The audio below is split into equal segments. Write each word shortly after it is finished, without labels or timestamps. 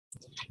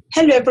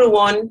Hello,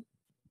 everyone.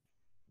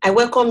 I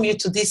welcome you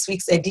to this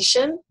week's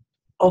edition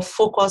of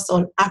Focus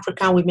on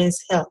African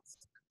Women's Health,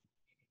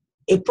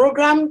 a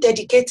program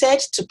dedicated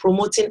to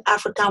promoting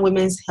African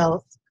women's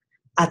health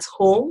at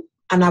home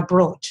and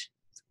abroad.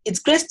 It's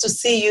great to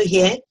see you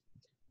here,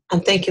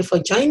 and thank you for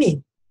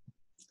joining.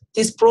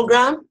 This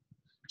program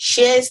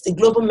shares the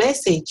global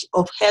message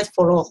of health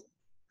for all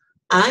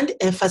and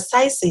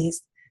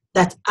emphasizes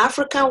that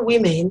African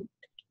women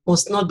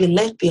must not be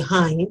left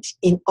behind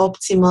in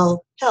optimal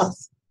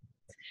health.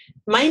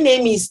 My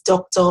name is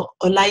Dr.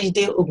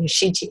 Olaide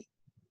Ogunshiji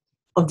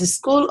of the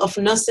School of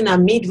Nursing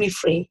and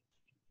Midwifery,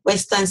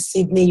 Western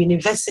Sydney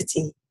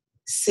University,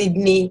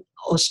 Sydney,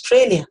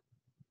 Australia.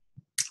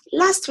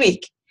 Last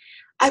week,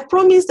 I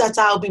promised that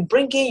I'll be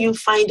bringing you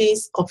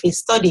findings of a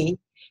study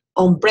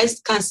on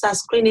breast cancer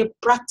screening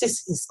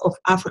practices of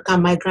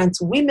African migrant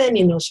women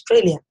in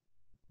Australia.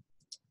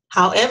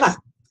 However,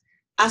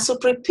 as we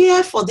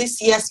prepare for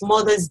this year's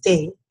Mother's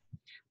Day,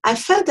 I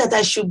felt that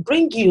I should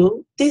bring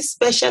you this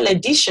special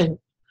edition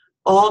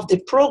of the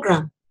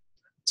program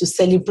to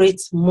celebrate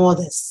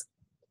mothers.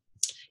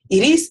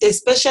 It is a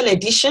special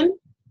edition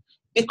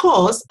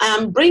because I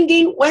am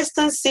bringing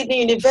Western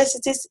Sydney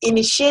University's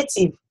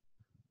initiative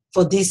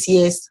for this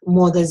year's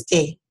Mother's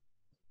Day.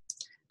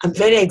 I'm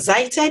very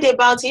excited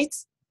about it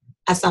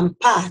as I'm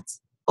part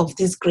of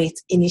this great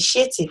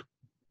initiative.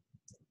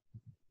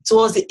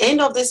 Towards the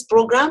end of this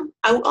program,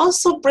 I will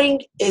also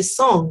bring a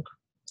song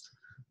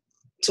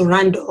to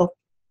round up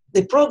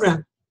the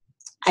program.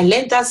 I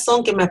learned that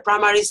song in my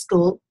primary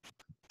school,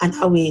 and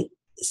I will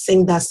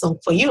sing that song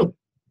for you.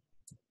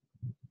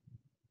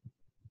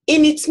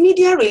 In its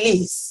media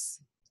release,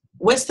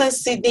 Western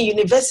Sydney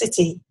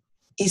University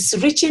is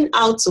reaching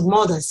out to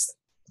mothers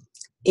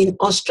in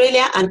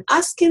Australia and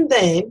asking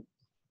them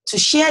to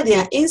share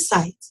their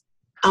insights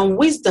and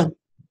wisdom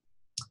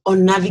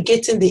on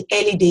navigating the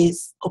early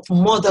days of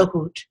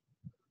motherhood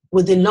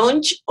with the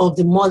launch of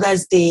the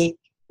Mother's Day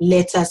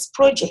Letters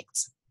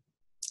Project.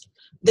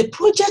 The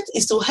project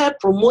is to help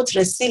promote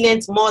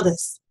resilient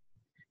mothers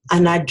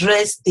and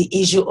address the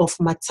issue of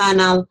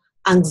maternal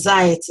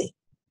anxiety.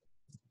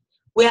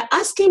 We are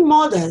asking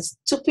mothers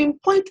to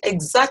pinpoint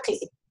exactly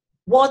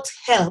what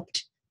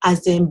helped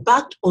as they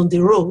embarked on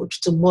the road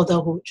to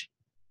motherhood.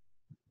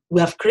 We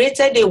have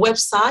created a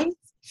website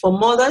for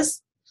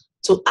mothers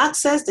to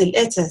access the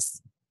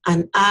letters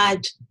and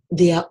add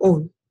their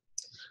own.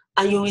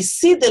 And you will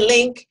see the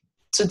link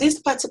to this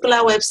particular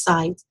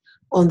website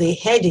on the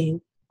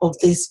heading of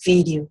this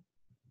video.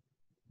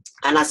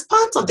 And as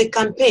part of the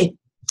campaign,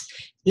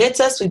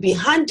 letters will be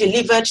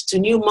hand-delivered to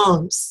new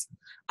moms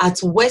at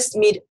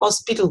Westmead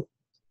Hospital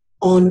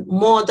on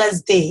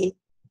Mother's Day,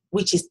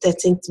 which is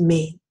 13th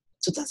May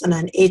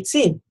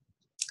 2018.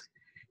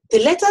 The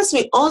letters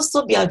will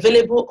also be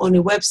available on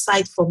a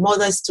website for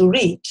mothers to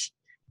read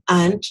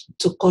and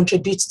to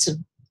contribute to.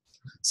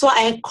 So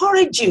I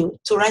encourage you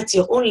to write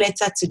your own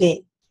letter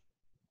today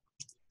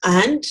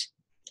and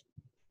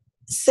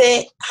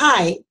say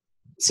hi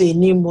to a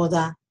new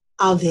mother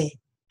out there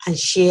and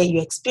share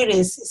your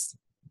experiences.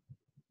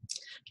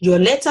 Your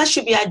letter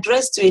should be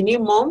addressed to a new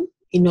mom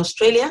in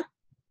Australia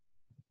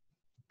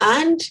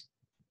and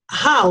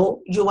how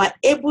you are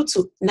able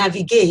to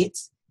navigate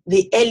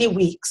the early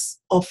weeks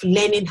of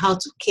learning how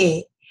to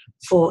care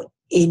for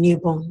a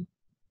newborn.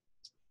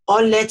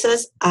 All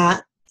letters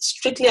are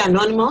strictly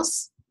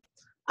anonymous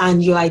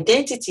and your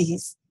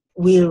identities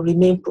will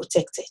remain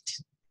protected.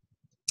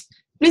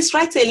 Please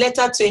write a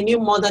letter to a new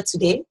mother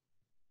today,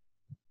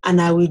 and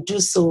I will do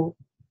so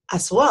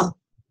as well.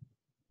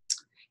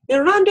 In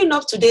rounding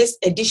up today's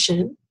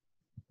edition,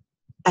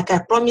 like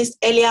I promised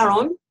earlier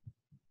on,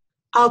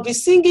 I'll be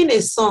singing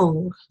a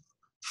song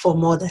for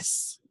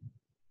mothers.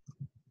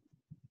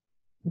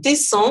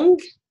 This song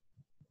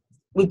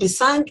will be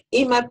sung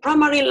in my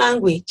primary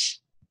language,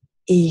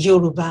 in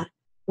Yoruba,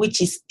 which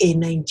is a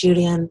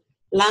Nigerian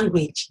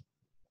language.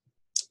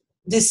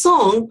 The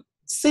song,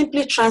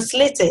 simply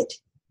translated,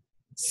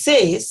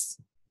 says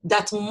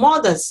that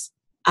mothers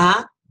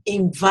are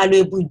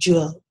invaluable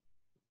jewel.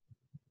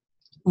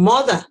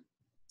 Mother,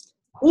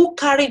 who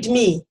carried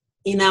me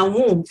in her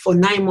womb for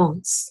 9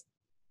 months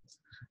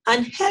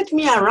and held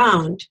me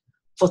around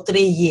for 3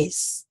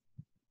 years.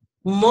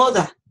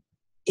 Mother,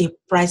 a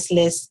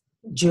priceless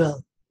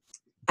jewel.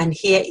 And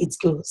here it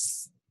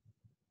goes.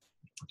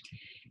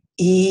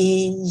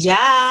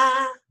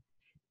 Ìyá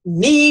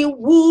ni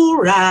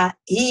wúrà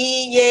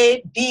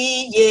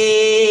iyebíye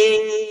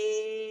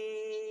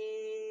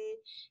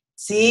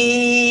tí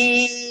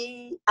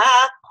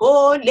a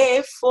kò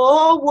lè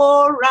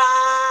fowó rà.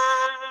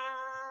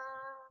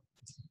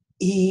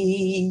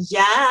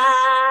 Ìyá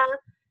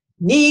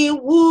ni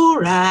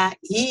wúrà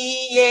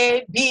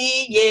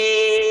iyebíye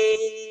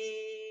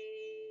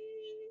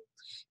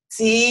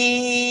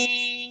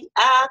tí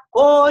a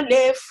kò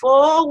lè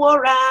fowó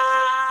rà.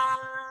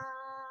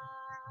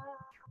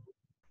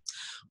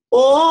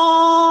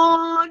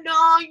 Ó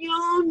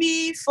lóyún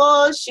mi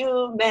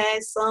fóṣù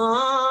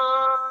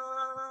mẹ́sàn-án.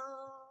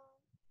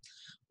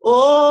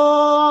 Ó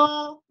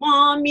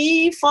pọ́n mi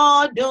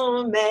fọ́dún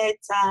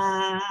mẹ́ta.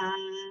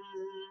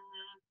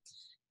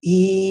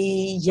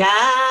 Ìyá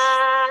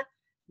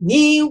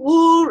ní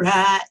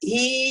wúrà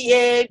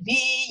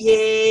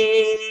iyebíye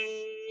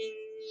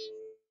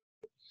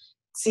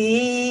tí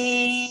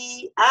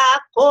a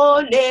kò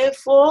lè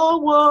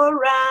fowó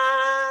rà.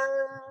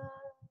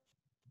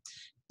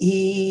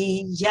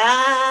 Ìyá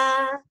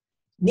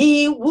ní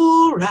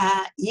wúrà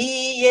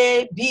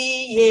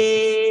iyebíye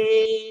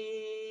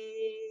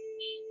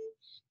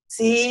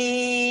tí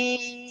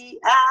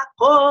a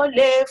kò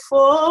lè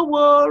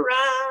fowó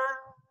rà.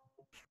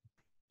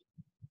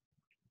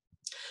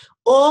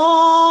 Ó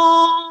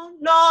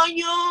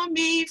lóyún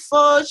mi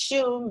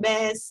fóṣù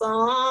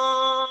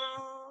mẹ́sàn-án.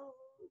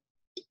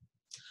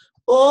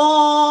 Ó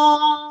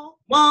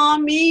pọ́n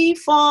mi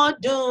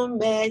fọ́dún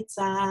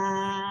mẹ́ta.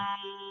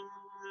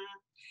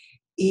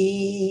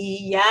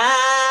 Ìyá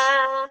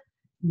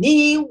ní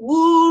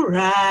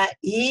wúrà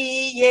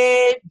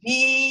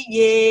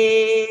iyebíye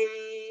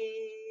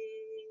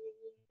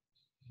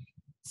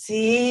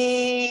tí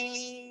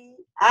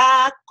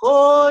a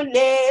kò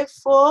lè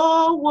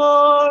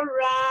fowó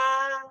rà.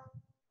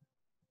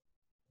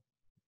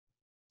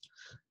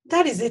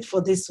 That is it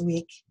for this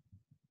week.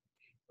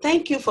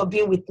 Thank you for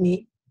being with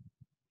me,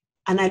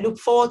 and I look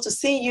forward to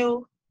seeing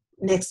you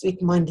next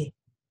week, Monday.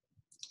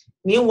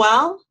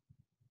 Meanwhile,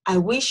 I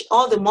wish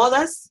all the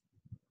mothers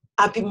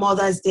happy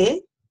Mother's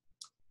Day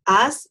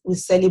as we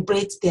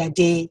celebrate their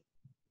day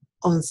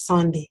on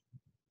Sunday.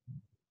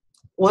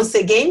 Once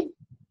again,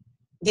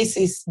 this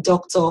is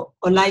Dr.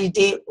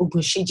 Olaide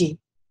Ogunshiji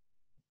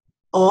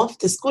of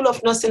the School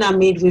of Nursing and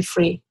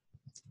Midwifery,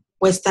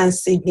 Western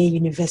Sydney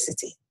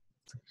University.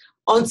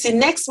 Until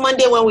next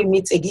Monday when we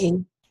meet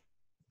again,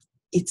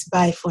 it's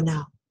bye for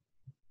now.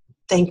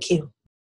 Thank you.